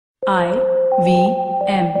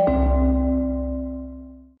IVM.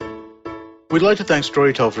 We'd like to thank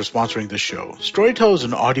Storytel for sponsoring this show. Storytel is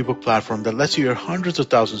an audiobook platform that lets you hear hundreds of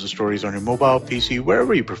thousands of stories on your mobile, PC,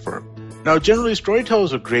 wherever you prefer. Now, generally, Storytel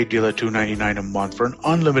is a great deal at $2.99 a month for an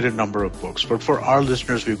unlimited number of books, but for our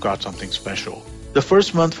listeners, we've got something special. The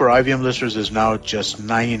first month for IVM listeners is now just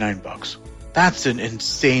 $99. That's an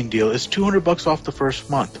insane deal. It's $200 off the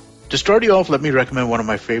first month. To start you off, let me recommend one of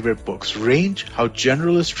my favorite books, Range, How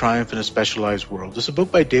Generalists Triumph in a Specialized World. It's a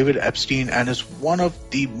book by David Epstein and is one of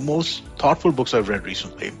the most thoughtful books I've read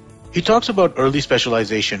recently. He talks about early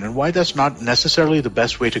specialization and why that's not necessarily the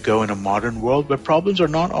best way to go in a modern world where problems are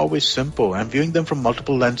not always simple and viewing them from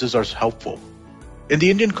multiple lenses are helpful. In the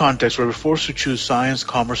Indian context where we're forced to choose science,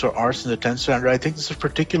 commerce, or arts in the 10th standard, I think this is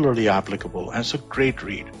particularly applicable, and it's a great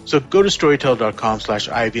read. So go to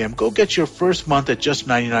storytel.com/IVM, go get your first month at just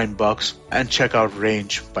 $99, and check out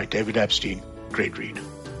Range by David Epstein. Great read.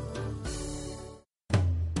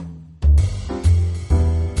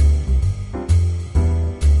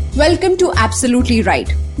 Welcome to Absolutely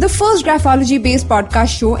Right, the first graphology-based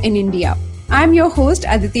podcast show in India. I'm your host,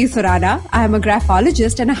 Aditi Surana. I am a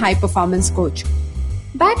graphologist and a high-performance coach.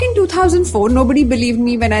 Back in 2004, nobody believed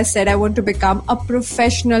me when I said I want to become a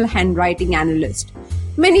professional handwriting analyst.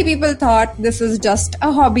 Many people thought this is just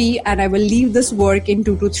a hobby and I will leave this work in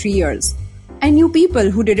 2 to 3 years. I knew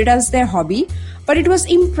people who did it as their hobby, but it was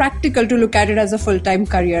impractical to look at it as a full-time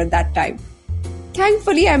career at that time.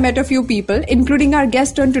 Thankfully, I met a few people, including our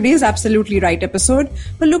guest on today's Absolutely Right episode,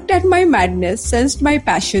 who looked at my madness, sensed my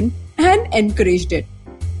passion, and encouraged it.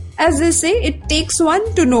 As they say, it takes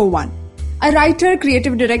one to know one. A writer,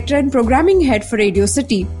 creative director, and programming head for Radio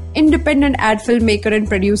City, independent ad filmmaker and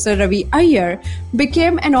producer Ravi Iyer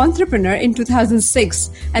became an entrepreneur in 2006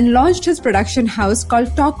 and launched his production house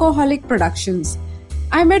called Talkaholic Productions.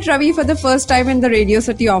 I met Ravi for the first time in the Radio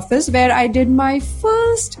City office where I did my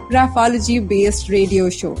first graphology-based radio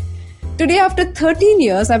show. Today, after 13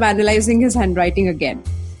 years, I'm analyzing his handwriting again.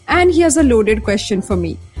 And he has a loaded question for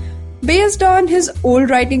me. Based on his old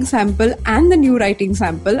writing sample and the new writing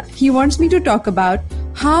sample, he wants me to talk about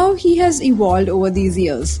how he has evolved over these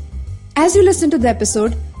years. As you listen to the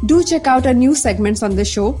episode, do check out our new segments on the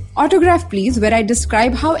show, Autograph Please, where I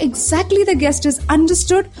describe how exactly the guest is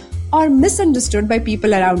understood or misunderstood by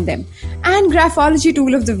people around them, and Graphology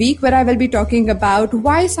Tool of the Week, where I will be talking about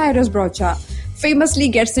why Cyrus Brocha famously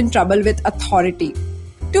gets in trouble with authority.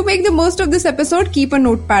 To make the most of this episode, keep a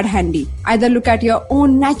notepad handy. Either look at your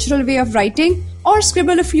own natural way of writing or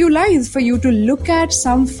scribble a few lines for you to look at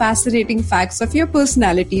some fascinating facts of your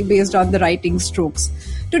personality based on the writing strokes.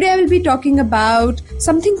 Today I will be talking about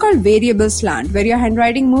something called variable slant, where your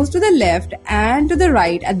handwriting moves to the left and to the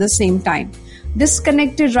right at the same time.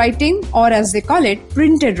 Disconnected writing, or as they call it,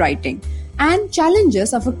 printed writing, and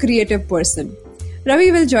challenges of a creative person. Ravi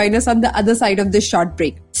will join us on the other side of this short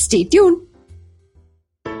break. Stay tuned.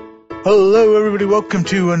 Hello, everybody. Welcome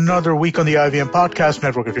to another week on the IVM Podcast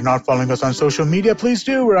Network. If you're not following us on social media, please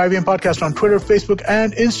do. We're IVM Podcast on Twitter, Facebook,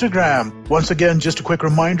 and Instagram. Once again, just a quick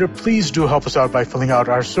reminder, please do help us out by filling out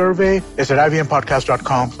our survey. It's at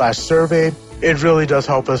ivmpodcast.com/survey. It really does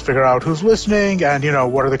help us figure out who's listening and,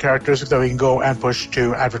 what are the characteristics that we can go and push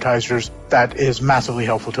to advertisers. That is massively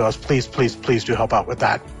helpful to us. Please, please, please do help out with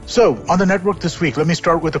that. So, on the network this week, let me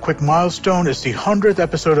start with a quick milestone. It's the 100th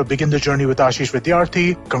episode of Begin the Journey with Ashish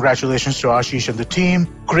Vidyarthi. Congratulations to Ashish and the team.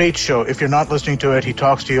 Great show. If you're not listening to it, he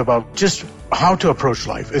talks to you about just how to approach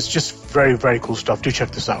life. It's just very, very cool stuff. Do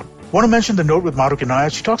check this out. Want to mention the note with Maruk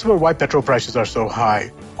Inayat. She talks about why petrol prices are so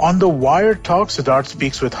high. On the Wire Talk, Siddharth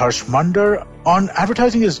speaks with Harsh Mandar. On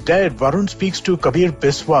Advertising is Dead, Varun speaks to Kabir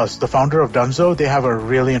Biswas, the founder of Dunzo. They have a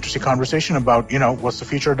really interesting conversation about, what's the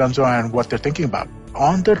future of Dunzo and what they're thinking about.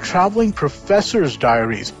 On the Traveling Professor's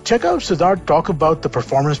Diaries, check out Siddharth talk about the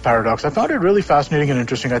performance paradox. I found it really fascinating and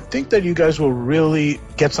interesting. I think that you guys will really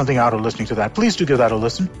get something out of listening to that. Please do give that a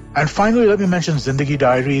listen. And finally, let me mention Zindagi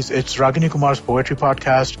Diaries. It's Ragini Kumar's poetry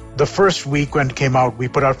podcast. The first week when it came out, we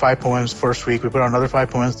put out 5 poems first week. We put out another 5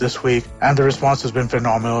 poems this week, and the response has been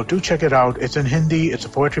phenomenal. Do check it out. It's in Hindi. It's a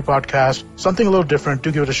poetry podcast. Something a little different.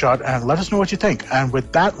 Do give it a shot and let us know what you think. And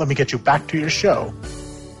with that, let me get you back to your show.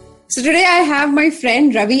 So today I have my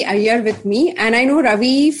friend Ravi Iyer with me, and I know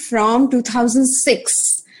Ravi from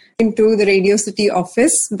 2006 into the Radio City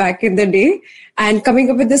office back in the day and coming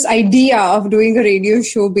up with this idea of doing a radio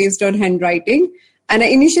show based on handwriting. And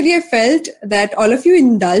initially I felt that all of you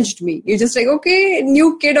indulged me. You're just like, okay,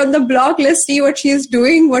 new kid on the block, let's see what she's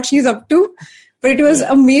doing, what she's up to. But it was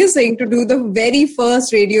amazing to do the very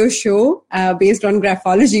first radio show based on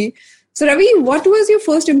graphology. So Ravi, what was your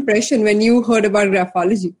first impression when you heard about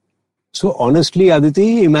graphology? So honestly,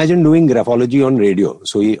 Aditi, imagine doing graphology on radio.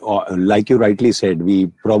 So like you rightly said, we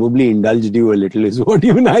probably indulged you a little is what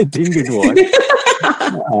even I think it was.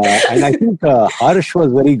 And I think Harsh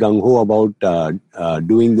was very gung-ho about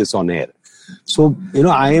doing this on air. So,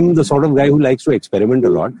 I am the sort of guy who likes to experiment a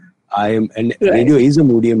lot. And radio is a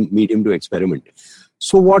medium to experiment.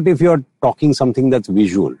 So what if you're talking something that's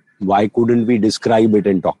visual? Why couldn't we describe it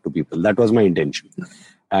and talk to people? That was my intention.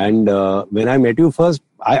 And when I met you first,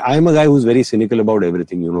 I am a guy who's very cynical about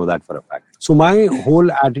everything. You know that for a fact. So my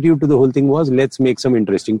whole attitude to the whole thing was, let's make some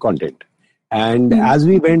interesting content. And as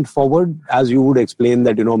we went forward, as you would explain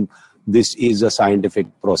that, this is a scientific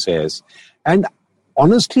process. And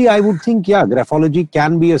honestly, I would think, graphology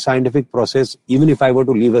can be a scientific process, even if I were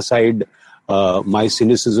to leave aside my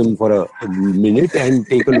cynicism for a minute and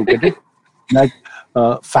take a look at it. That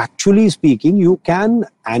factually speaking, you can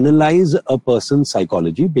analyze a person's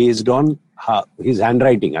psychology based on his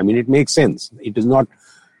handwriting. I mean, it makes sense. It is not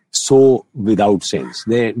so without sense.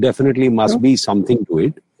 There definitely must be something to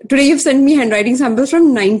it. Today you've sent me handwriting samples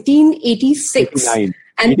from 1986.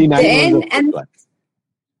 89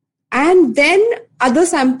 and then other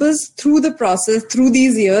samples through the process, through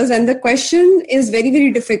these years. And the question is very,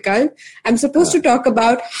 very difficult. I'm supposed to talk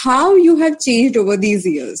about how you have changed over these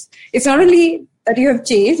years. It's not only that you have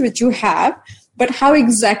changed, which you have, but how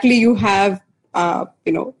exactly you have, evolved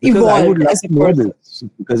I would love as a to know person. this,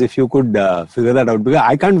 because if you could figure that out, because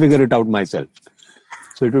I can't figure it out myself.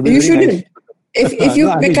 So it would be You very shouldn't. nice. If you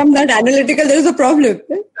become that analytical, there is a problem.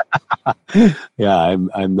 Yeah,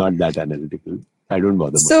 I'm not that analytical. I don't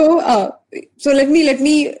bother. So let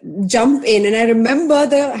me jump in, and I remember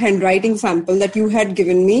the handwriting sample that you had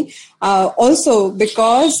given me. Also,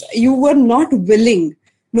 because you were not willing,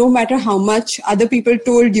 no matter how much other people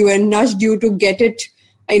told you and nudged you to get it,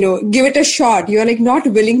 give it a shot. You're like not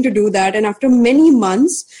willing to do that. And after many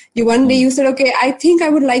months, one day you said, okay, I think I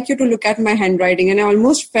would like you to look at my handwriting. And I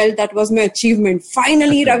almost felt that was my achievement.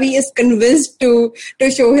 Finally, Ravi is convinced to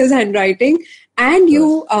show his handwriting. And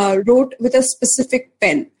you wrote with a specific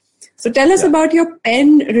pen. So tell us about your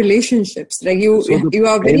pen relationships. Like you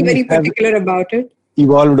are very, very particular about it.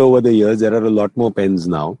 Evolved over the years. There are a lot more pens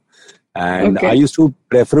now. And I used to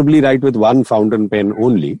preferably write with one fountain pen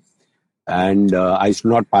only. And I used to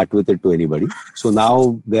not part with it to anybody. So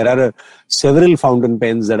now there are several fountain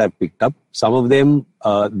pens that I've picked up. Some of them,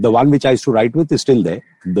 the one which I used to write with is still there.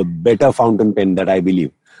 The better fountain pen that I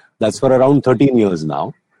believe. That's for around 13 years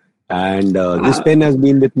now. And this pen has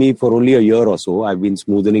been with me for only a year or so. I've been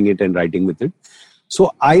smoothing it and writing with it.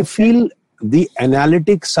 So I feel the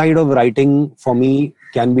analytic side of writing for me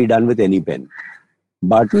can be done with any pen.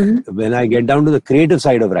 But when I get down to the creative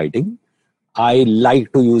side of writing, I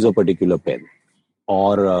like to use a particular pen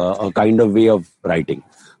or a kind of way of writing.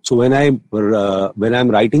 So when I'm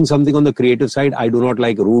writing something on the creative side, I do not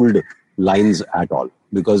like ruled lines at all,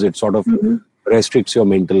 because it sort of restricts your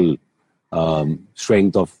mental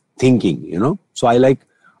strength of thinking, So I like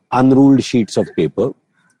unruled sheets of paper,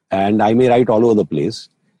 and I may write all over the place.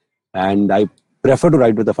 And I prefer to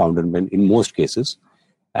write with a fountain pen in most cases.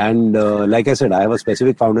 And like I said, I have a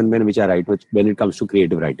specific fountain pen which I write with when it comes to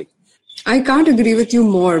creative writing. I can't agree with you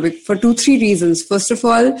more for 2-3 reasons. First of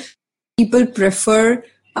all, people prefer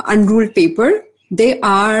unruled paper. They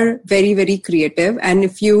are very, very creative. And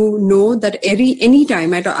if you know that any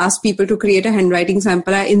time I ask people to create a handwriting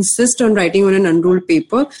sample, I insist on writing on an unruled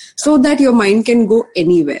paper so that your mind can go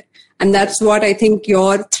anywhere. And that's what I think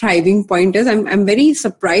your thriving point is. I'm very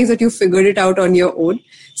surprised that you figured it out on your own.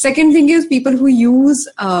 Second thing is people who use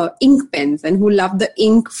ink pens and who love the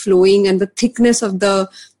ink flowing and the thickness of the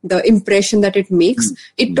impression that it makes.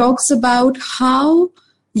 It talks about how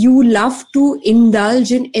you love to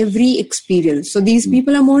indulge in every experience. So these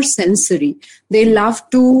people are more sensory. They love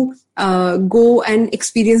to go and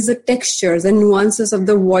experience the textures and nuances of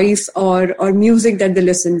the voice or music that they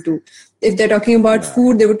listen to. If they're talking about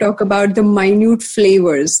food, they would talk about the minute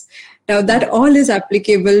flavors. Now that all is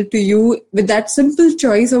applicable to you with that simple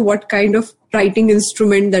choice of what kind of writing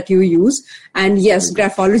instrument that you use. And yes,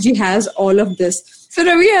 graphology has all of this. So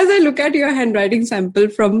Ravi, as I look at your handwriting sample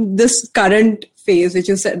from this current phase, which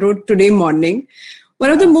you wrote today morning,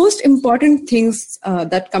 one of the most important things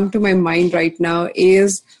that come to my mind right now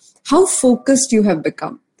is how focused you have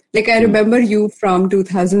become. Like I remember you from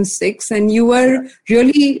 2006 and you were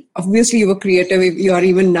really, obviously you were creative, you are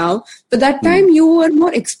even now, but that time you were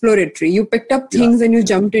more exploratory. You picked up things and you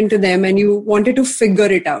jumped into them and you wanted to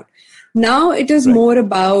figure it out. Now it is more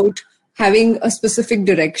about having a specific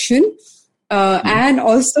direction and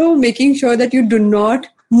also making sure that you do not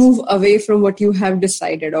move away from what you have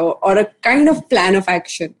decided or a kind of plan of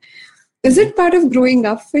action. Is it part of growing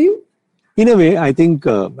up for you? in a way, I think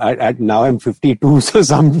at now I'm 52, so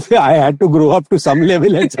I had to grow up to some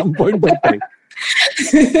level at some point of time.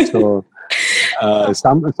 So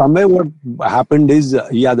somewhere what happened is,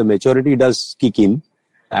 the maturity does kick in,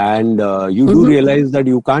 and you do realize that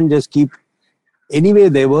you can't just keep. Anyway,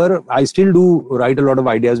 I still do write a lot of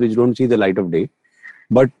ideas which don't see the light of day,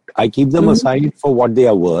 but I keep them aside for what they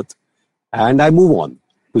are worth, and I move on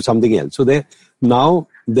to something else. So there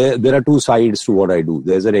are two sides to what I do.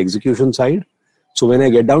 There's an execution side. So when I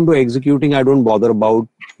get down to executing, I don't bother about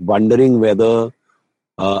wondering whether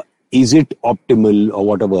is it optimal or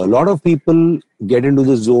whatever. A lot of people get into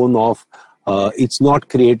the zone of it's not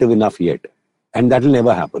creative enough yet, and that will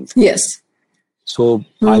never happen. Yes. So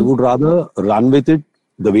I would rather run with it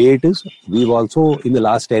the way it is. We've also, in the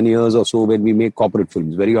last 10 years or so, when we make corporate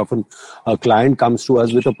films, very often a client comes to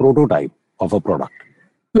us with a prototype of a product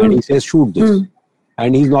and he says, shoot this.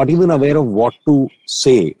 And he's not even aware of what to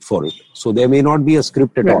say for it. So there may not be a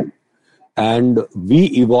script at all. And we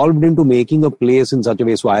evolved into making a place in such a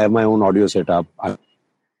way. So I have my own audio setup. I have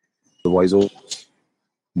the voiceover.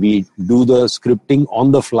 We do the scripting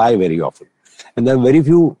on the fly very often. And there are very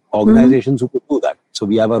few organizations who could do that. So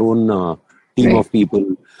we have our own team of people.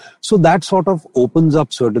 So that sort of opens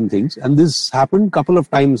up certain things. And this happened a couple of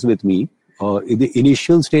times with me. In the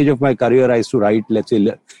initial stage of my career, I used to write, let's say,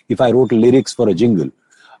 if I wrote lyrics for a jingle,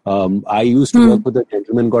 I used to work with a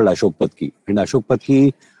gentleman called Ashok Patki. And Ashok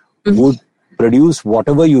Patki would produce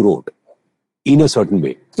whatever you wrote in a certain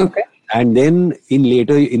way. Okay. And then in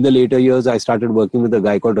the later years, I started working with a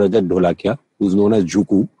guy called Rajat Dholakia, who's known as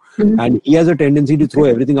Juku. And he has a tendency to throw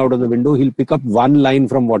everything out of the window. He'll pick up one line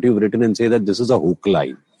from what you've written and say that this is a hook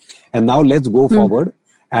line. And now let's go forward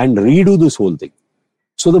and redo this whole thing.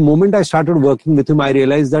 So the moment I started working with him, I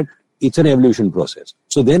realized that it's an evolution process.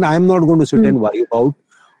 So then I'm not going to sit and worry about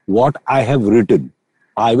what I have written.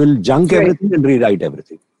 I will junk everything and rewrite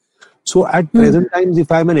everything. So at present times,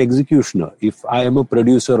 if I'm an executioner, if I am a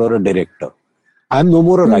producer or a director, I'm no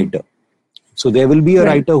more a writer. So there will be a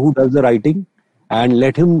writer who does the writing and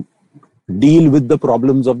let him deal with the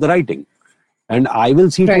problems of the writing. And I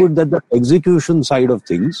will see to it that the execution side of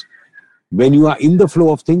things, when you are in the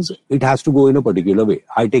flow of things, it has to go in a particular way.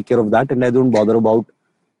 I take care of that and I don't bother about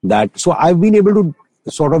that. So I've been able to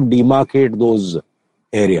sort of demarcate those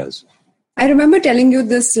areas. I remember telling you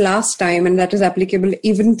this last time, and that is applicable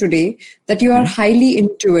even today, that you are highly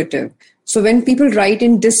intuitive. So when people write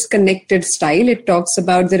in disconnected style, it talks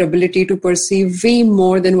about their ability to perceive way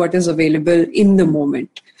more than what is available in the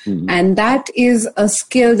moment. And that is a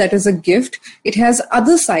skill, that is a gift. It has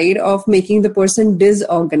other side of making the person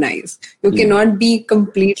disorganized. You cannot be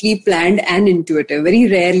completely planned and intuitive. Very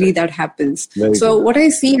rarely that happens. So what I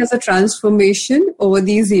see as a transformation over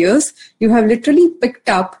these years, you have literally picked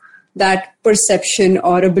up that perception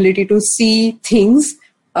or ability to see things,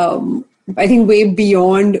 I think way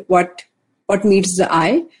beyond what meets the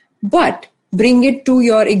eye, but bring it to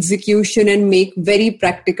your execution and make very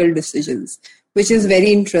practical decisions, which is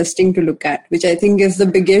very interesting to look at, which I think is the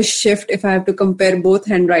biggest shift. If I have to compare both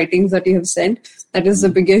handwritings that you have sent, that is the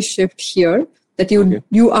biggest shift here, that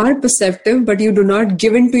you are perceptive, but you do not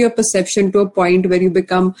give into your perception to a point where you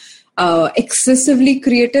become excessively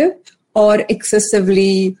creative or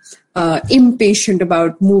excessively impatient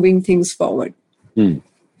about moving things forward.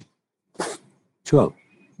 Sure.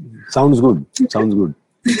 Sounds good.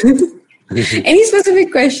 Any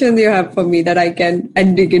specific questions you have for me that I can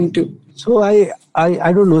dig into? So I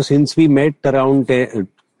don't know, since we met around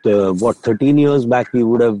 13 years back, we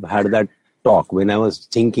would have had that talk when I was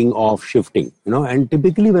thinking of shifting, and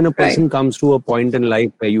typically when a person comes to a point in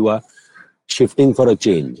life where you are shifting for a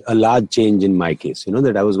change, a large change in my case,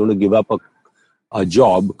 that I was going to give up a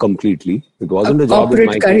job completely. It wasn't a job in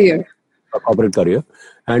my case, a corporate career,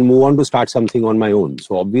 and move on to start something on my own.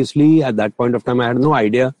 So obviously at that point of time, I had no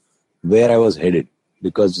idea where I was headed,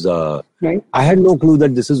 because I had no clue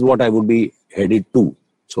that this is what I would be headed to.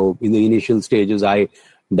 So in the initial stages, I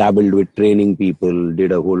dabbled with training people,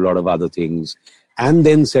 did a whole lot of other things, and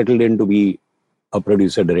then settled in to be a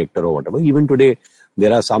producer, director or whatever. Even today,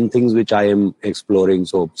 there are some things which I am exploring.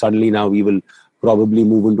 So suddenly now we will probably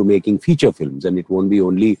move into making feature films, and it won't be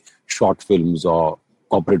only short films or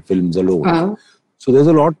corporate films alone. Wow. So there's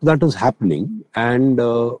a lot that is happening. And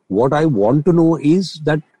what I want to know is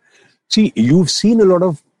that, see, you've seen a lot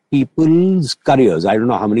of people's careers. I don't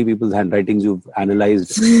know how many people's handwritings you've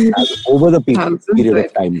analyzed over the period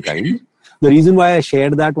of time. The reason why I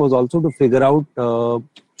shared that was also to figure out, for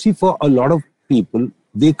a lot of people,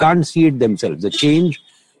 they can't see it themselves. The change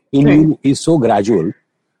in you is so gradual.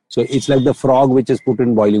 So it's like the frog which is put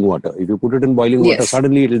in boiling water. If you put it in boiling water,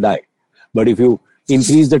 suddenly it'll die. But if you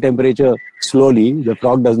increase the temperature slowly, the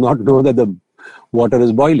frog does not know that the water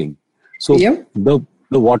is boiling. So the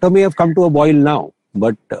water may have come to a boil now,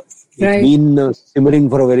 but it's been simmering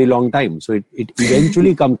for a very long time. So it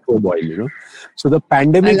eventually comes to a boil, So the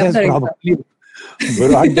pandemic has probably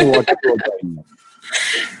brought the water to a boil.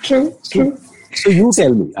 True. So you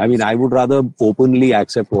tell me. I mean, I would rather openly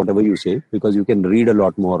accept whatever you say because you can read a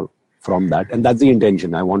lot more from that. And that's the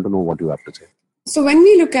intention. I want to know what you have to say. So when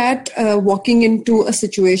we look at walking into a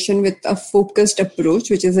situation with a focused approach,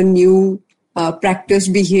 which is a new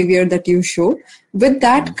practiced behavior that you show, with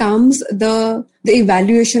that comes the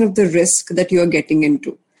evaluation of the risk that you are getting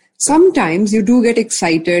into. Sometimes you do get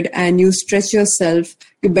excited and you stretch yourself,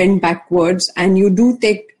 you bend backwards, and you do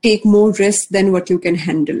take more risk than what you can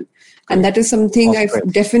handle. And that is something I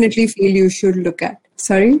definitely feel you should look at.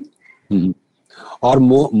 Sorry? Mm-hmm. Or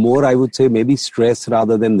more, I would say maybe stress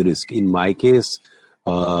rather than risk. In my case,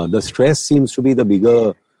 the stress seems to be the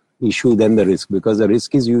bigger issue than the risk, because the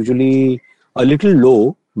risk is usually a little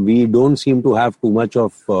low. We don't seem to have too much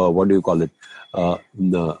of,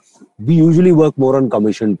 we usually work more on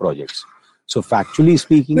commissioned projects. So factually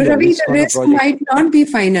speaking, but Ravi, the risk might not be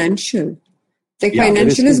financial. Like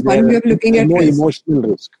financial is one way of looking at risk. Emotional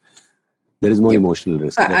risk. There is more emotional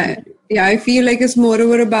risk. I feel like it's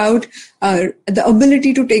moreover about the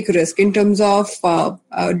ability to take risk in terms of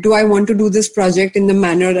do I want to do this project in the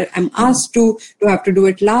manner that I'm asked to? Do I have to do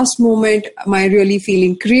it last moment? Am I really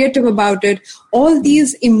feeling creative about it? All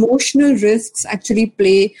these emotional risks actually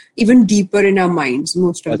play even deeper in our minds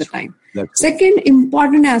most of the time. Second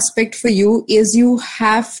important aspect for you is you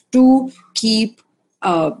have to keep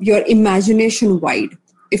your imagination wide.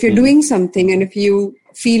 If you're doing something and if you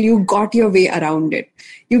feel you got your way around it,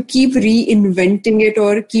 you keep reinventing it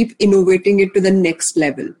or keep innovating it to the next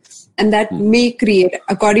level. And that may create,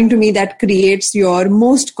 according to me, that creates your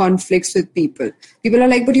most conflicts with people. People are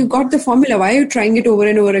like, but you got the formula. Why are you trying it over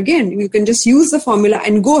and over again? You can just use the formula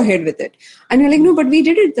and go ahead with it. And you're like, no, but we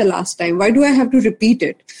did it the last time. Why do I have to repeat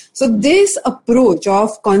it? So this approach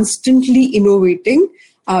of constantly innovating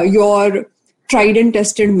your tried and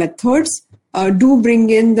tested methods do bring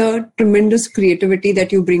in the tremendous creativity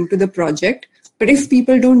that you bring to the project. But if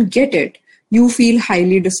people don't get it, you feel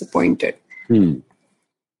highly disappointed.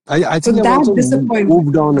 I think I've also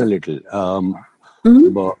moved on a little.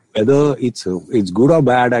 But whether it's good or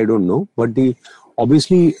bad, I don't know. But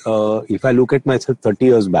obviously, if I look at myself 30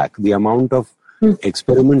 years back, the amount of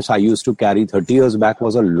experiments I used to carry 30 years back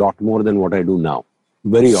was a lot more than what I do now,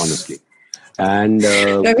 very honestly. And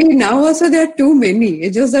Ravi, now also there are too many.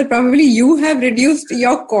 It's just that probably you have reduced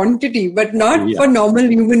your quantity, but not for normal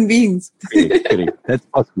human beings. Correct. That's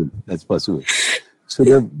possible.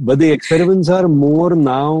 So but the experiments are more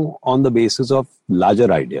now on the basis of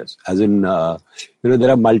larger ideas. As in, there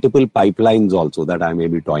are multiple pipelines also that I may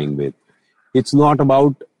be toying with. It's not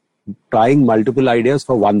about trying multiple ideas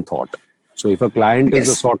for one thought. So if a client is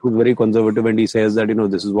a sort who's very conservative and he says that,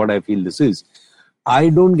 this is what I feel this is, I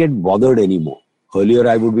don't get bothered anymore. Earlier,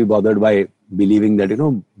 I would be bothered by believing that,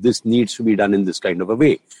 this needs to be done in this kind of a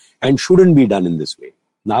way and shouldn't be done in this way.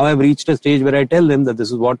 Now I've reached a stage where I tell them that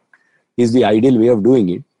this is what is the ideal way of doing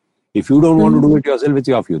it. If you don't want to do it yourself, it's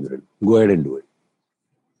your funeral. Go ahead and do it.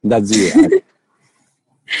 That's the way.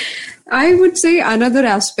 I would say another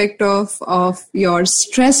aspect of your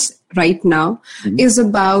stress right now is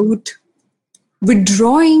about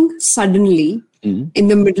withdrawing suddenly in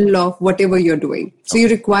the middle of whatever you're doing. So you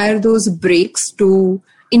require those breaks to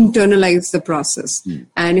internalize the process.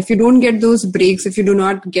 And if you don't get those breaks, if you do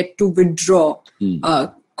not get to withdraw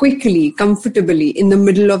quickly, comfortably in the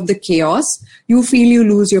middle of the chaos, you feel you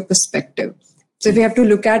lose your perspective. So if you have to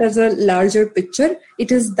look at as a larger picture,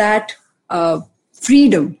 it is that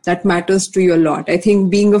freedom that matters to you a lot. I think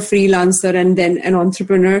being a freelancer and then an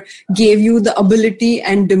entrepreneur gave you the ability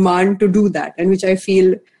and demand to do that, and which I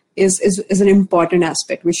feel is an important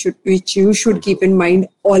aspect which you should keep in mind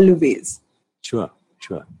always. Sure.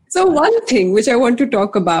 So one thing which I want to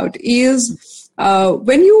talk about is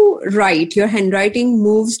when you write, your handwriting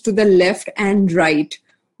moves to the left and right,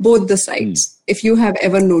 both the sides, if you have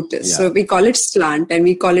ever noticed. Yeah. So we call it slant, and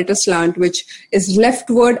we call it a slant which is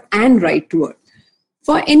leftward and rightward.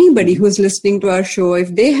 For anybody who's listening to our show,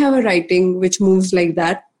 if they have a writing which moves like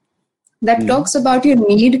that, that talks about your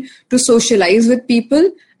need to socialize with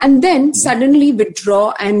people and then suddenly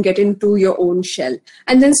withdraw and get into your own shell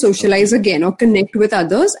and then socialize again or connect with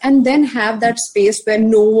others and then have that space where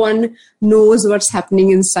no one knows what's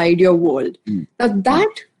happening inside your world. Now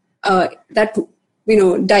that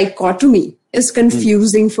dichotomy is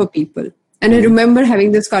confusing for people. And I remember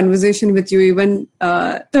having this conversation with you even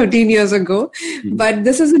 13 years ago. But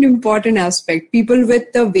this is an important aspect. People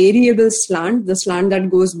with the variable slant, the slant that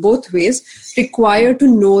goes both ways, require to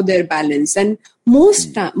know their balance. And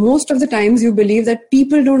most of the times you believe that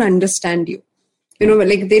people don't understand you.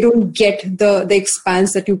 Like they don't get the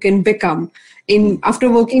expanse that you can become after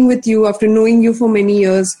working with you, after knowing you for many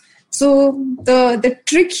years. So the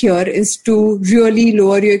trick here is to really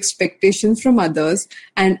lower your expectations from others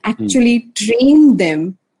and actually train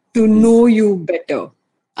them to know you better.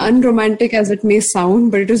 Unromantic as it may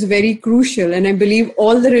sound, but it is very crucial. And I believe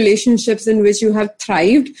all the relationships in which you have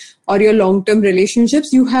thrived, or your long-term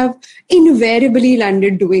relationships, you have invariably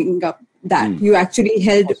landed doing that. You actually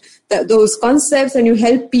held those concepts, and you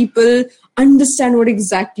help people understand what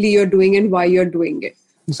exactly you're doing and why you're doing it.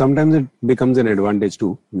 Sometimes it becomes an advantage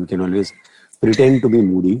too. You can always pretend to be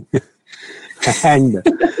moody and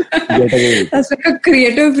get away. That's like a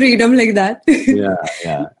creative freedom like that.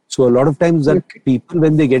 Yeah. So a lot of times that people,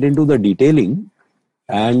 when they get into the detailing,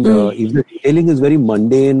 and if the detailing is very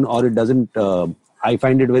mundane or it doesn't, I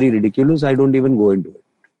find it very ridiculous, I don't even go into it.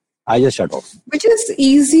 I just shut off. Which is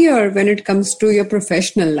easier when it comes to your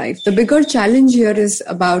professional life. The bigger challenge here is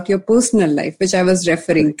about your personal life, which I was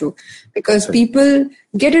referring to. Because people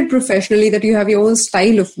get it professionally that you have your own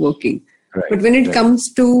style of working. Right. But when it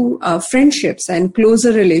comes to friendships and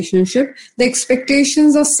closer relationship, the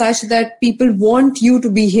expectations are such that people want you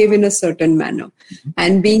to behave in a certain manner.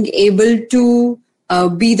 And being able to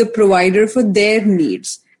be the provider for their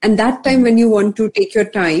needs. And that time when you want to take your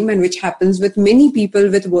time, and which happens with many people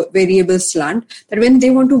with variable slant, that when they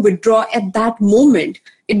want to withdraw at that moment,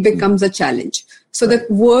 it becomes a challenge. So the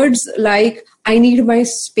words like, I need my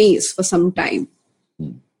space for some time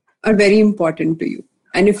are very important to you.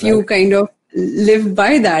 And if you kind of live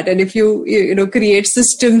by that, and if you create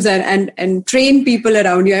systems and train people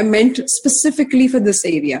around you, I meant specifically for this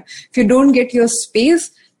area. If you don't get your space,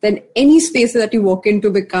 then any space that you walk into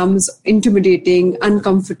becomes intimidating,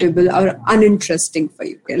 uncomfortable, or uninteresting for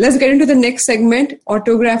you. Okay, let's get into the next segment,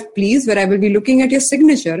 Autograph Please, where I will be looking at your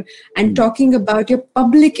signature and talking about your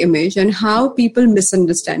public image and how people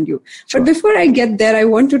misunderstand you. But before I get there, I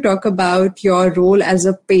want to talk about your role as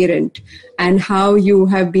a parent and how you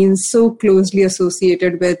have been so closely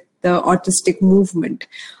associated with the autistic movement.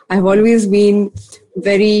 I've always been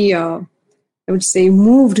very I would say,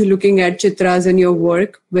 moved looking at Chitras in your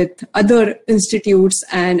work with other institutes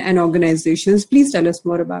and organizations. Please tell us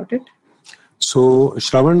more about it. So,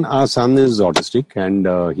 Shravan, our son is autistic,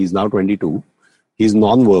 and he's now 22. He's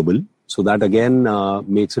non-verbal. So that again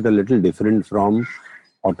makes it a little different from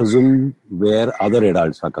autism where other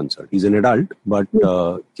adults are concerned. He's an adult, but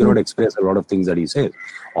cannot express a lot of things that he says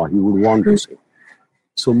or he would want to say.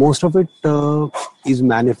 So most of it is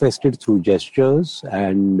manifested through gestures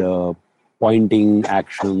and pointing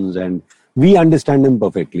actions, and we understand him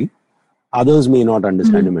perfectly. Others may not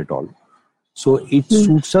understand him at all. So it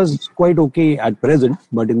suits us quite okay at present,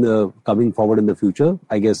 but in the coming forward in the future,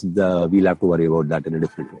 I guess we'll have to worry about that in a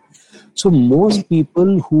different way. So most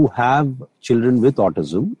people who have children with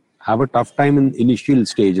autism have a tough time in initial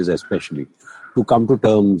stages, especially to come to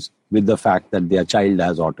terms with the fact that their child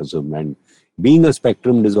has autism. And being a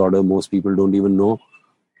spectrum disorder, most people don't even know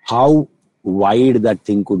how wide that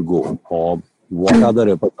thing could go or what are the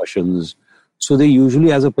repercussions. So they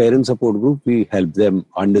usually, as a parent support group, we help them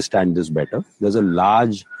understand this better. There's a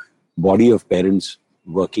large body of parents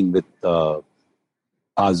working with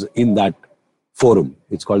us in that forum.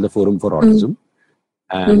 It's called the Forum for Autism.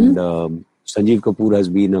 And Sanjeev Kapoor has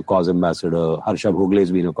been a cause ambassador. Harsha Bhogle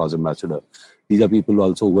has been a cause ambassador. These are people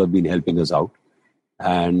also who have been helping us out.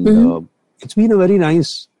 And it's been a very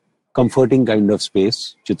nice, comforting kind of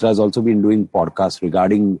space. Chitra has also been doing podcasts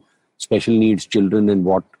regarding special needs children and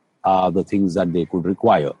what are the things that they could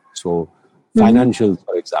require. So financials,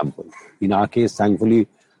 for example. In our case, thankfully,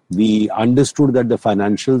 we understood that the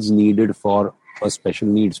financials needed for a special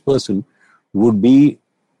needs person would be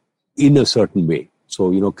in a certain way.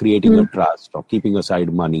 So, creating a trust or keeping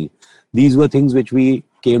aside money. These were things which we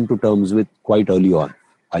came to terms with quite early on,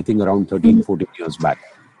 I think around 13, 14 years back.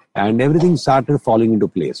 And everything started falling into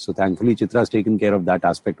place. So thankfully, Chitra has taken care of that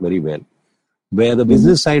aspect very well. Where the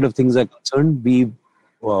business side of things are concerned,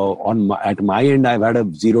 at my end, I've had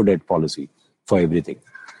a zero debt policy for everything.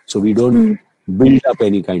 So we don't build up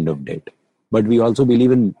any kind of debt. But we also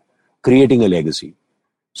believe in creating a legacy.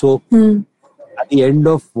 So at the end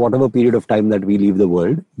of whatever period of time that we leave the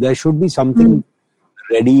world, there should be something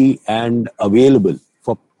ready and available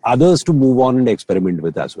for others to move on and experiment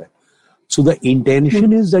with as well. So the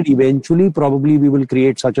intention is that eventually probably we will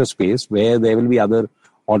create such a space where there will be other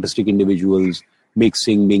autistic individuals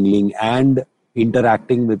mixing, mingling, and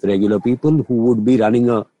interacting with regular people who would be running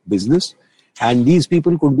a business. And these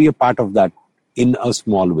people could be a part of that in a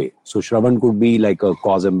small way. So Shravan could be like a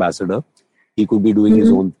cause ambassador. He could be doing his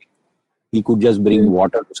own thing. He could just bring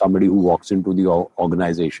water to somebody who walks into the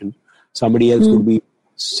organization. Somebody else could be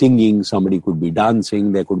singing. Somebody could be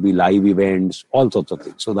dancing. There could be live events, all sorts of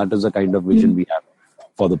things. So that is the kind of vision we have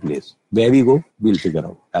for the place. Where we go, we'll figure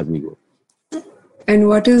out as we go. And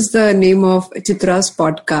what is the name of Chitra's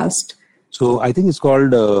podcast? So I think it's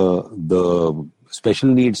called the Special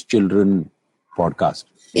Needs Children Podcast.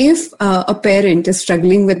 If a parent is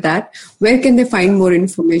struggling with that, where can they find more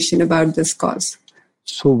information about this cause?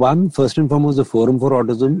 So first and foremost, the Forum for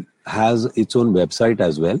Autism has its own website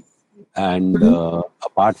as well. And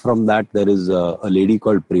apart from that, there is a lady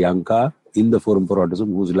called Priyanka in the Forum for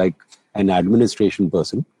Autism who's like an administration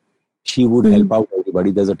person. She would help out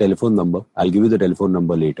everybody. There's a telephone number. I'll give you the telephone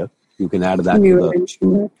number later. You can add that to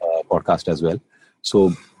the podcast as well.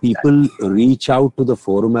 So people reach out to the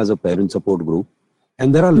forum as a parent support group.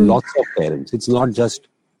 And there are lots of parents. It's not just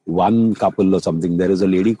one couple or something. There is a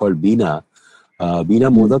lady called Beena.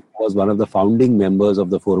 Beena Modak was one of the founding members of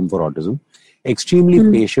the Forum for Autism.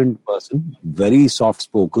 Extremely patient person, very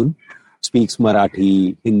soft-spoken, speaks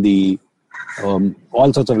Marathi, Hindi,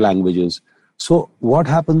 all sorts of languages. So what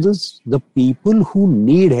happens is the people who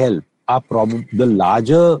need help are probably the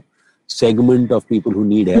larger segment of people who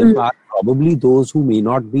need help are probably those who may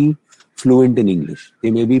not be fluent in English.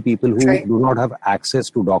 They may be people who do not have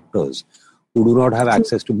access to doctors, who do not have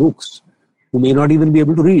access to books, who may not even be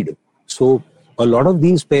able to read. So a lot of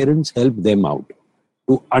these parents help them out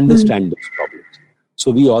to understand those problems.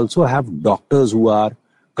 So we also have doctors who are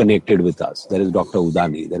connected with us. There is Dr.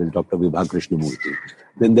 Udani, there is Dr. Vibha Krishnamurthy.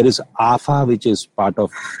 Then there is AFA, which is part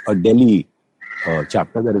of a Delhi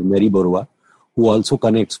chapter. There is Mary Barua, who also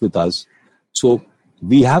connects with us. So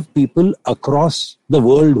we have people across the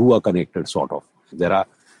world who are connected, sort of. There are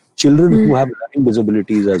children who have learning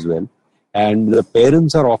disabilities as well. And the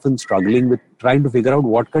parents are often struggling with trying to figure out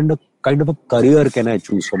what kind of a career can I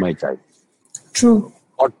choose for my child. True.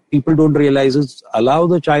 What people don't realize is allow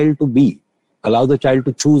the child to be. Allow the child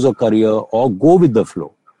to choose a career or go with the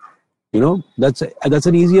flow. You know, that's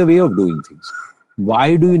an easier way of doing things.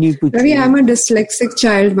 Why do you need to Ravi, I'm a dyslexic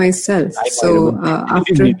child myself. So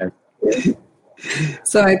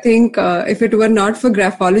I think if it were not for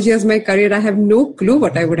graphology as my career, I have no clue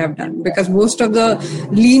what I would have done, because most of the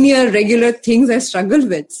linear, regular things I struggle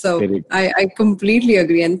with. So I completely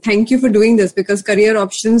agree. And thank you for doing this, because career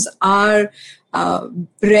options are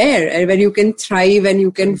rare and where you can thrive and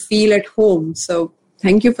you can feel at home. So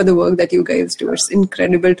thank you for the work that you guys do. It's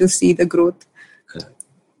incredible to see the growth.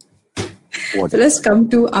 So let's come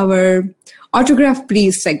to our autograph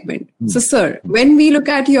please segment. So sir, when we look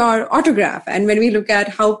at your autograph and when we look at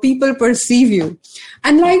how people perceive you,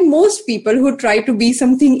 unlike most people who try to be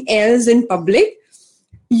something else in public,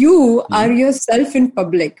 you are yourself in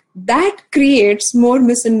public. That creates more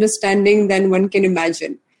misunderstanding than one can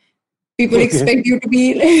imagine. People expect you to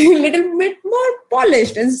be a little bit more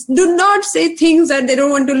polished and do not say things that they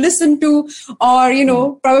don't want to listen to,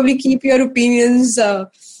 or, probably keep your opinions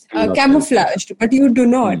camouflaged, but you do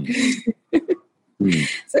not.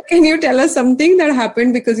 So can you tell us something that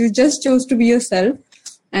happened because you just chose to be yourself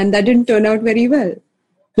and that didn't turn out very well?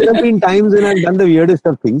 There have been times when I've done the weirdest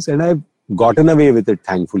of things and I've gotten away with it,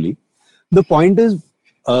 thankfully. The point is,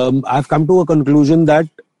 I've come to a conclusion that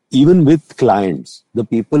even with clients, the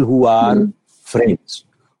people who are friends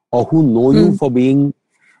or who know you for being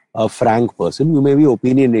a frank person, you may be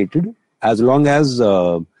opinionated as long as,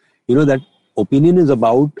 that opinion is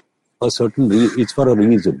about a certain it's for a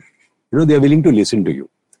reason. They're willing to listen to you.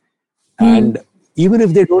 And even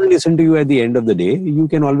if they don't listen to you at the end of the day, you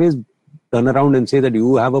can always turn around and say that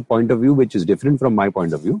you have a point of view which is different from my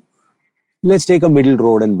point of view. Let's take a middle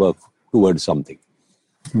road and work towards something.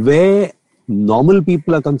 Where normal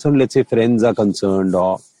people are concerned, let's say friends are concerned,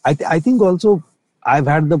 or I think also I've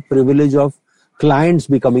had the privilege of clients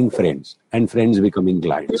becoming friends and friends becoming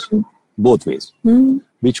clients, both ways,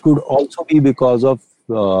 which could also be because of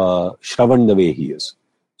Shravan the way he is.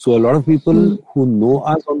 So a lot of people who know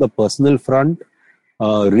us on the personal front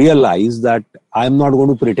realize that I'm not going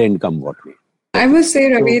to pretend come what may. I must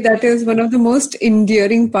say, Ravi, that is one of the most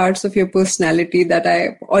endearing parts of your personality that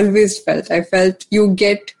I always felt. I felt you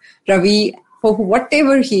get Ravi for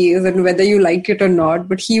whatever he is and whether you like it or not,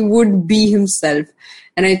 but he would be himself.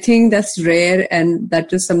 And I think that's rare, and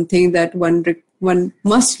that is something that one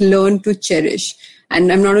must learn to cherish. And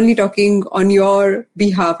I'm not only talking on your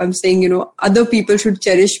behalf, I'm saying, other people should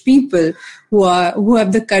cherish people who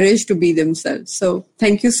have the courage to be themselves. So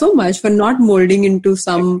thank you so much for not molding into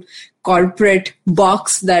some corporate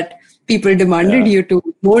box that people demanded you to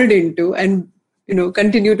mold into, and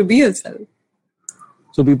continue to be yourself.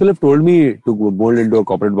 So people have told me to mold into a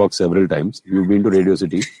corporate box several times. You've been to Radio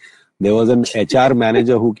City. There was an HR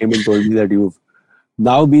manager who came and told me that you've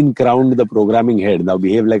now been crowned the programming head. Now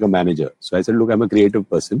behave like a manager. So I said, look, I'm a creative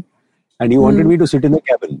person. And he wanted me to sit in the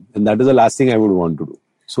cabin. And that is the last thing I would want to do.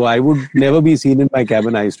 So I would never be seen in my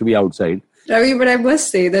cabin. I used to be outside. Ravi, but I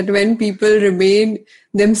must say that when people remain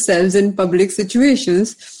themselves in public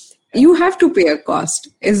situations, you have to pay a cost.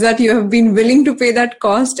 Is that you have been willing to pay that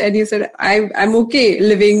cost, and you said, I'm okay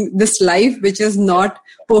living this life, which is not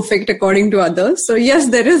perfect according to others. So yes,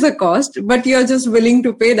 there is a cost, but you're just willing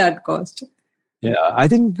to pay that cost. Yeah, I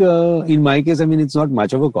think in my case, it's not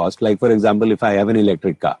much of a cost. Like, for example, if I have an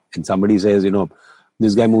electric car and somebody says,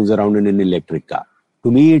 this guy moves around in an electric car. To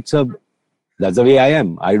me, that's the way I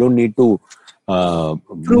am. I don't need to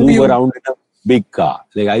move around in a big car.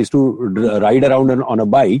 Like, I used to ride around on a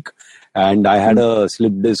bike, and I had a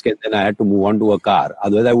slip disc, and then I had to move on to a car.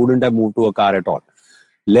 Otherwise, I wouldn't have moved to a car at all.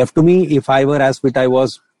 Left to me, if I were as fit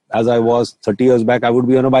as I was 30 years back, I would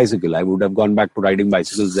be on a bicycle. I would have gone back to riding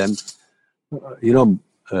bicycles then.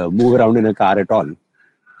 Move around in a car at all.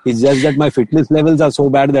 It's just that my fitness levels are so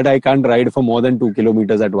bad that I can't ride for more than 2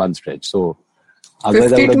 kilometers at one stretch. So,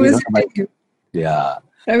 otherwise I would have been on a bike. Yeah.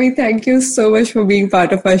 Ravi, thank you so much for being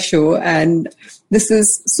part of our show. And this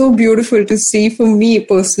is so beautiful to see for me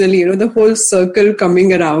personally, the whole circle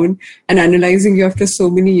coming around and analyzing you after so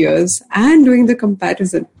many years and doing the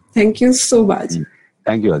comparison. Thank you so much.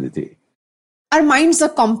 Thank you, Aditi. Our minds are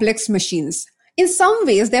complex machines. In some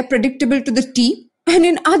ways, they're predictable to the T, and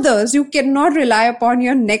in others, you cannot rely upon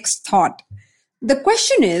your next thought. The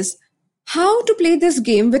question is, how to play this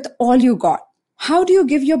game with all you got? How do you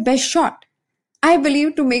give your best shot? I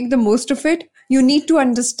believe to make the most of it, you need to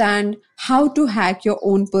understand how to hack your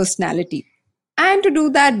own personality. And to do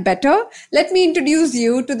that better, let me introduce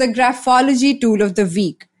you to the graphology tool of the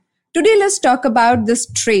week. Today, let's talk about this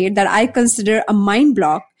trait that I consider a mind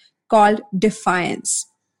block called defiance.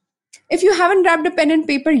 If you haven't grabbed a pen and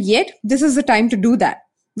paper yet, this is the time to do that.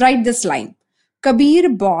 Write this line. Kabir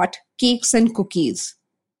bought cakes and cookies.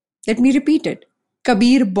 Let me repeat it.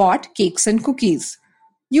 Kabir bought cakes and cookies.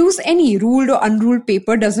 Use any ruled or unruled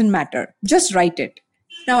paper, doesn't matter. Just write it.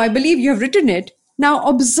 Now, I believe you have written it. Now,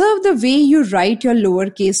 observe the way you write your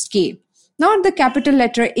lowercase k. Not the capital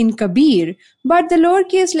letter in Kabir, but the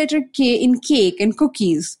lowercase letter k in cake and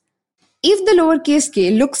cookies. If the lowercase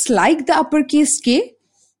k looks like the uppercase k,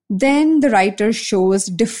 then the writer shows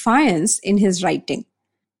defiance in his writing.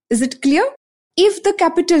 Is it clear? If the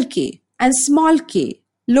capital K and small k,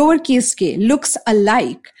 lowercase k looks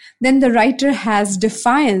alike, then the writer has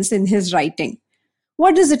defiance in his writing.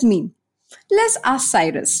 What does it mean? Let's ask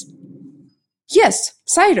Cyrus. Yes,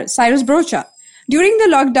 Cyrus Brocha. During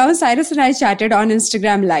the lockdown, Cyrus and I chatted on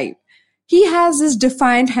Instagram Live. He has this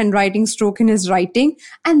defiant handwriting stroke in his writing,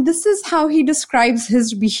 and this is how he describes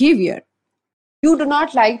his behavior. You do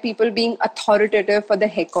not like people being authoritative for the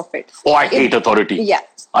heck of it. Oh, I hate authority. Yeah.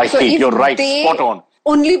 You're right, spot on.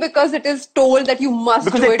 Only because it is told that you must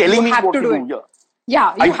because do they're it, telling you me have what to do it.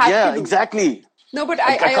 Yeah, you have to do Yeah, exactly. No, but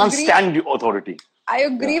I can't agree. stand authority. I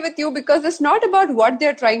agree with you because it's not about what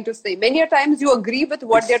they're trying to say. Many a times you agree with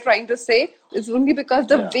what they're trying to say. It's only because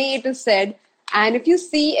the way it is said. And if you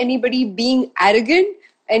see anybody being arrogant,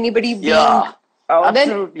 anybody being...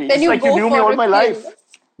 absolutely. Then it's you like go you knew me for all a my kill. life.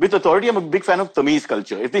 With authority, I'm a big fan of Tamiz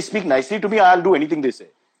culture. If they speak nicely to me, I'll do anything they say.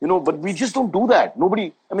 But we just don't do that.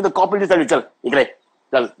 Nobody, the cop will just tell you,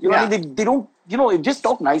 they don't, just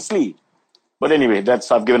talk nicely. But anyway,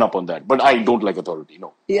 I've given up on that. But I don't like authority,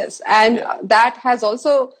 no. Yes, and that has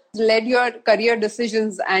also led your career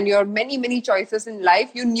decisions and your many, many choices in life.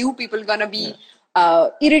 You knew people going to be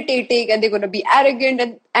irritating and they're going to be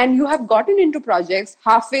arrogant, and you have gotten into projects.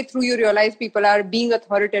 Halfway through, you realize people are being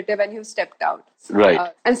authoritative and you stepped out.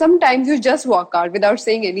 Right. And sometimes you just walk out without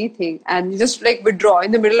saying anything and you just withdraw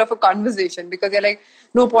in the middle of a conversation because you're like,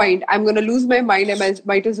 no point. I'm going to lose my mind. I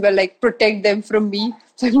might as well protect them from me.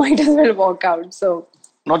 So I might as well walk out. So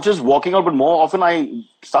not just walking out, but more often I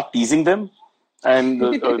start teasing them, and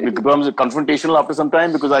it becomes confrontational after some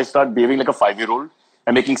time because I start behaving like a 5-year-old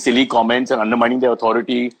and making silly comments and undermining their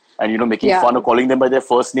authority and making fun of calling them by their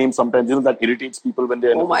first name. Sometimes that irritates people when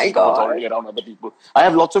they're in authority around other people. I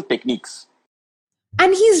have lots of techniques.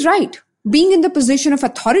 And he's right. Being in the position of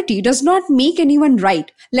authority does not make anyone right,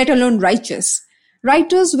 let alone righteous.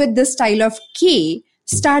 Writers with this style of K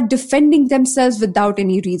start defending themselves without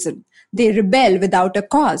any reason. They rebel without a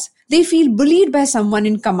cause. They feel bullied by someone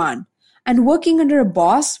in command. And working under a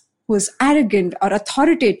boss who is arrogant or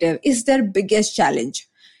authoritative is their biggest challenge.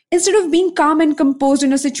 Instead of being calm and composed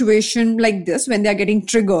in a situation like this, when they're getting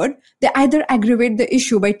triggered, they either aggravate the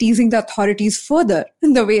issue by teasing the authorities further,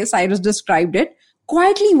 in the way Cyrus described it,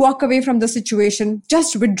 quietly walk away from the situation,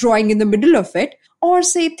 just withdrawing in the middle of it, or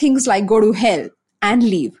say things like go to hell and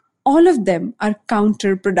leave. All of them are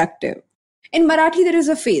counterproductive. In Marathi, there is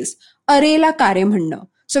a phrase, arela kare mhanna.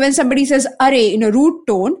 So when somebody says are in a rude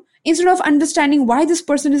tone, instead of understanding why this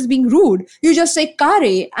person is being rude, you just say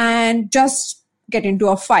kare and just get into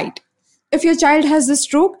a fight. If your child has this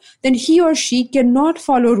stroke, then he or she cannot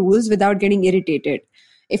follow rules without getting irritated.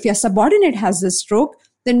 If your subordinate has this stroke,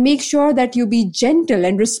 then make sure that you be gentle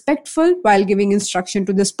and respectful while giving instruction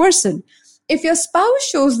to this person. If your spouse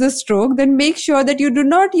shows this stroke, then make sure that you do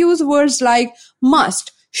not use words like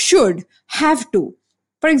must, should, have to.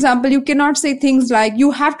 For example, you cannot say things like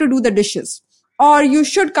you have to do the dishes or you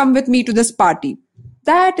should come with me to this party.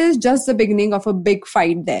 That is just the beginning of a big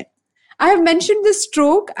fight there. I have mentioned this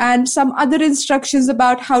stroke and some other instructions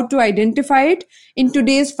about how to identify it in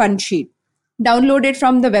today's fun sheet. Download it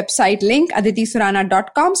from the website link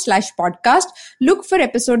aditisurana.com/podcast. Look for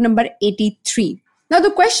episode number 83. Now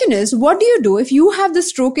the question is, what do you do if you have the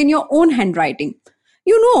stroke in your own handwriting?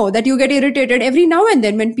 You know that you get irritated every now and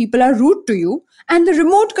then when people are rude to you, and the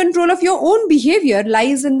remote control of your own behavior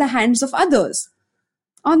lies in the hands of others.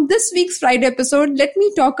 On this week's Friday episode, let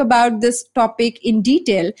me talk about this topic in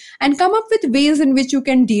detail and come up with ways in which you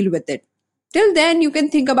can deal with it. Till then, you can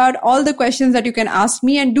think about all the questions that you can ask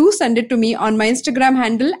me and do send it to me on my Instagram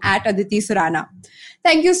handle @AditiSurana.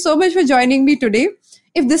 Thank you so much for joining me today.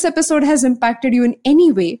 If this episode has impacted you in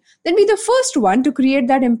any way, then be the first one to create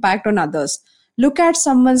that impact on others. Look at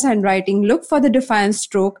someone's handwriting, look for the defiant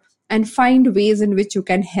stroke, and find ways in which you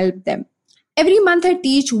can help them. Every month I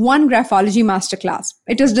teach one graphology masterclass.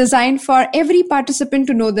 It is designed for every participant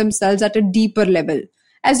to know themselves at a deeper level.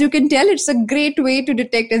 As you can tell, it's a great way to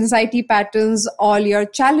detect anxiety patterns, all your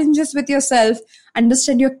challenges with yourself,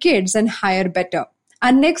 understand your kids, and hire better.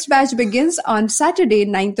 Our next batch begins on Saturday,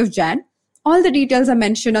 9th of Jan. All the details are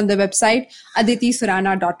mentioned on the website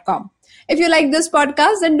aditisurana.com. If you like this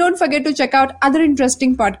podcast, then don't forget to check out other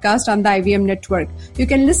interesting podcasts on the IVM network. You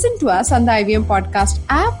can listen to us on the IVM Podcast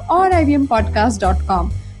app or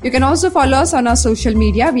ivmpodcast.com. You can also follow us on our social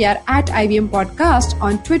media. We are at IVM Podcast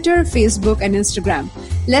on Twitter, Facebook, and Instagram.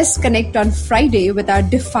 Let's connect on Friday with our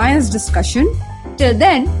Defiance discussion. Till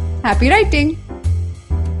then, happy writing!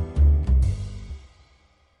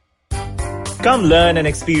 Come learn and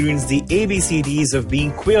experience the ABCDs of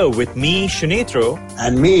being queer with me, Shanetro,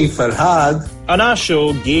 and me, Farhad, on our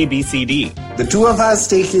show, Gay BCD. The two of us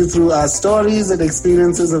take you through our stories and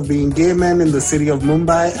experiences of being gay men in the city of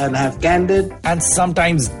Mumbai and have candid and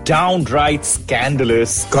sometimes downright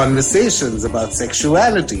scandalous conversations about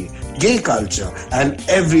sexuality, gay culture, and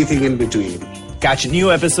everything in between. Catch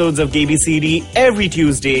new episodes of Gay BCD every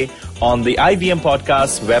Tuesday on the IVM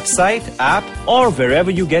Podcast website, app, or wherever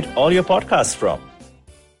you get all your podcasts from.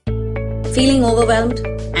 Feeling overwhelmed,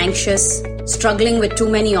 anxious, struggling with too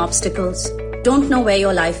many obstacles, don't know where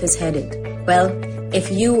your life is headed? Well,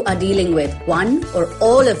 if you are dealing with one or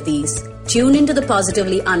all of these, tune into the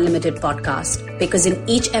Positively Unlimited podcast, because in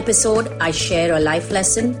each episode, I share a life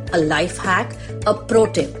lesson, a life hack, a pro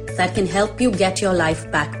tip that can help you get your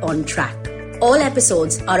life back on track. All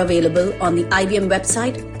episodes are available on the IVM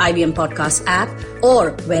website, IVM Podcast app,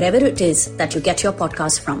 or wherever it is that you get your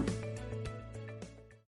podcasts from.